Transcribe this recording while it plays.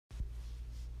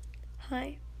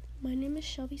Hi, my name is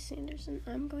Shelby Sanders, and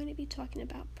I'm going to be talking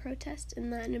about protests in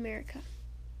Latin America.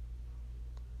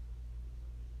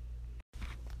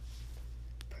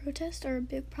 Protests are a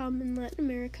big problem in Latin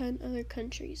America and other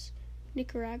countries.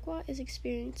 Nicaragua is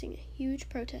experiencing a huge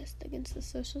protest against the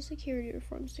Social Security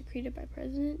reforms decreed by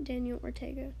President Daniel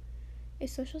Ortega. A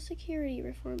Social Security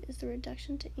reform is the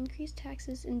reduction to increase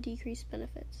taxes and decrease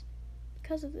benefits.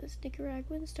 Because of this,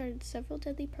 Nicaraguans started several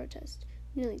deadly protests,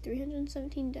 nearly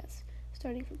 317 deaths,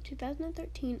 starting from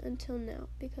 2013 until now,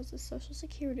 because the Social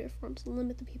Security reforms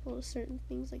limit the people to certain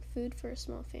things like food for a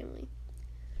small family.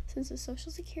 Since the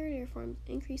Social Security reforms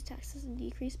increase taxes and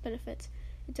decrease benefits,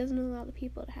 it doesn't allow the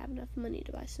people to have enough money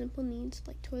to buy simple needs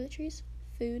like toiletries,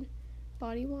 food,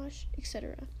 body wash,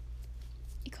 etc.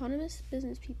 Economists,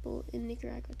 business people in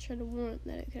Nicaragua try to warn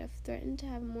that it could have threatened to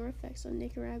have more effects on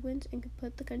Nicaraguans and could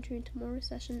put the country into more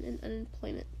recession and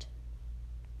unemployment.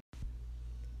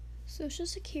 Social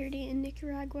Security in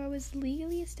Nicaragua was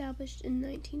legally established in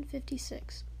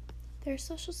 1956. Their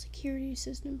Social Security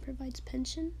system provides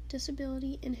pension,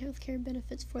 disability, and health care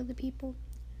benefits for the people.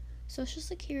 Social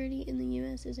Security in the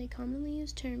U.S. is a commonly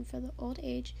used term for the old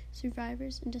age,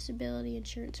 survivors, and disability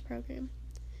insurance program.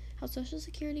 How Social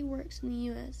Security works in the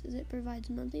U.S. is it provides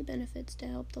monthly benefits to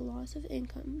help the loss of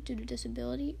income due to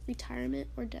disability, retirement,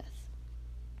 or death.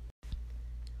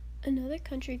 Another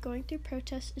country going through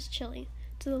protests is Chile,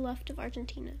 to the left of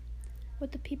Argentina.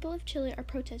 What the people of Chile are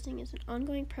protesting is an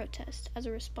ongoing protest as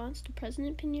a response to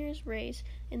President Piñera's raise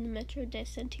in the Metro de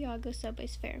Santiago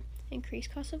subway's fare,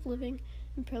 increased cost of living,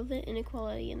 and prevalent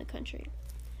inequality in the country.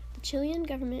 The Chilean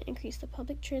government increased the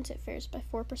public transit fares by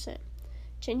 4%,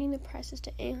 changing the prices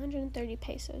to 830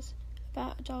 pesos,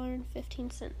 about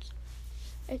 $1.15.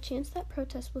 A chance that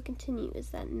protests will continue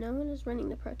is that no one is running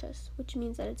the protests, which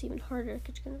means that it's even harder to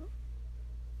control.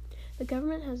 The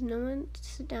government has no one to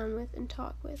sit down with and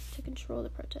talk with to control the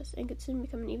protests, and could soon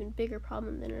become an even bigger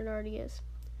problem than it already is.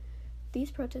 These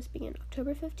protests began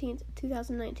October 15,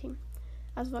 2019.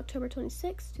 As of October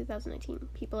 26, 2019,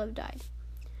 people have died.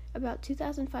 About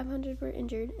 2,500 were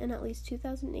injured, and at least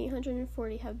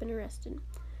 2,840 have been arrested.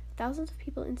 Thousands of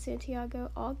people in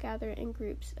Santiago all gather in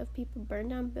groups of people burn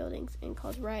down buildings and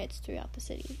cause riots throughout the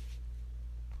city.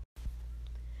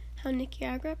 How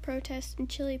Nicaragua protests and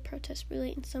Chile protests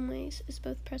relate in some ways is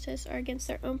both protests are against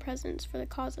their own presidents for the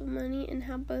cause of money, and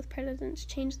how both presidents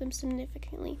changed them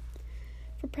significantly.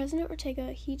 For President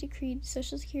Ortega, he decreed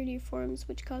Social Security reforms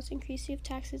which caused increasing of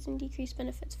taxes and decreased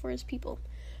benefits for his people,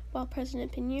 while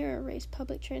President Piñera raised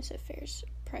public transit fares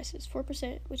prices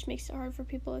 4%, which makes it hard for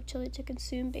people of Chile to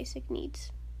consume basic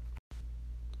needs.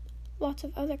 Lots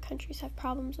of other countries have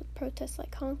problems with protests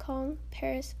like Hong Kong,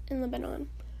 Paris, and Lebanon.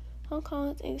 Hong Kong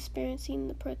is experiencing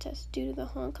the protests due to the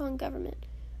Hong Kong government,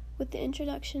 with the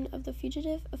introduction of the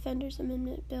Fugitive Offenders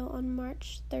Amendment Bill on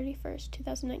March 31,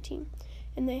 2019,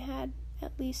 and they had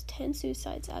at least 10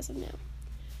 suicides as of now.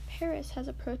 Paris has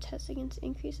a protest against the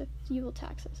increase of fuel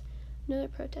taxes. Another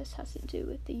protest has to do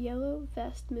with the Yellow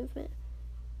Vest movement.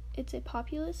 It's a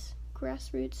populist,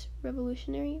 grassroots,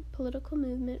 revolutionary political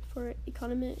movement for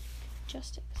economic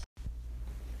justice.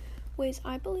 Ways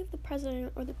I believe the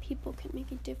president or the people can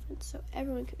make a difference so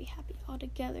everyone can be happy all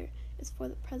together is for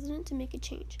the president to make a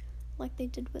change, like they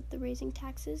did with the raising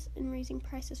taxes and raising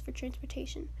prices for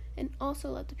transportation, and also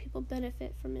let the people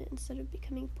benefit from it instead of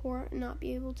becoming poor and not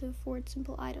be able to afford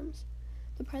simple items.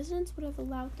 The presidents would have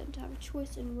allowed them to have a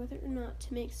choice in whether or not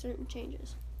to make certain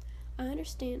changes. I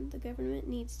understand the government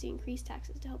needs to increase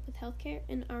taxes to help with healthcare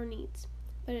and our needs,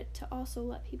 but to also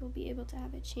let people be able to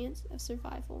have a chance of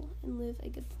survival and live a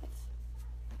good life.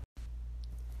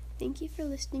 Thank you for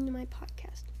listening to my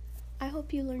podcast. I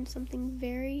hope you learned something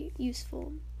very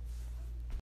useful